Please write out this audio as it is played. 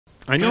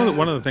I know that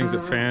one of the things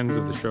that fans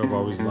of the show have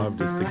always loved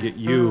is to get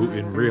you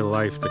in real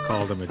life to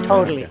call them a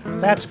Totally.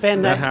 jackass.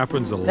 That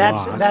happens a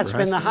that's, lot. That's right?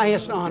 been the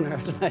highest honor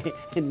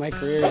in my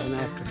career as an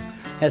actor,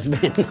 has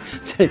been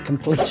the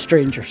complete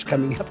strangers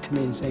coming up to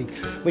me and saying,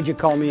 "Would you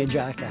call me a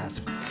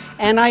jackass?"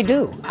 And I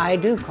do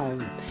call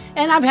them.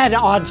 And I've had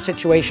odd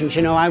situations,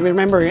 you know. I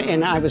remember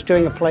I was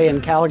doing a play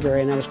in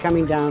Calgary, and I was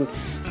coming down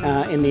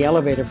in the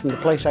elevator from the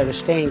place I was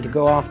staying to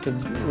go off to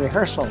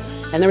rehearsal.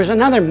 And there was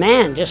another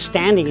man just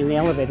standing in the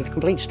elevator, a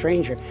complete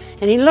stranger.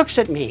 And he looks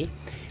at me,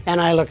 and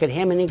I look at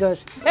him, and he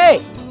goes,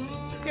 "Hey,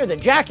 you're the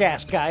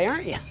jackass guy,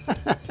 aren't you?"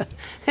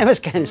 It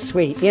was kind of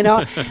sweet, you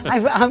know.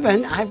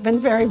 I've been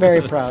very,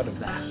 very proud of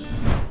that.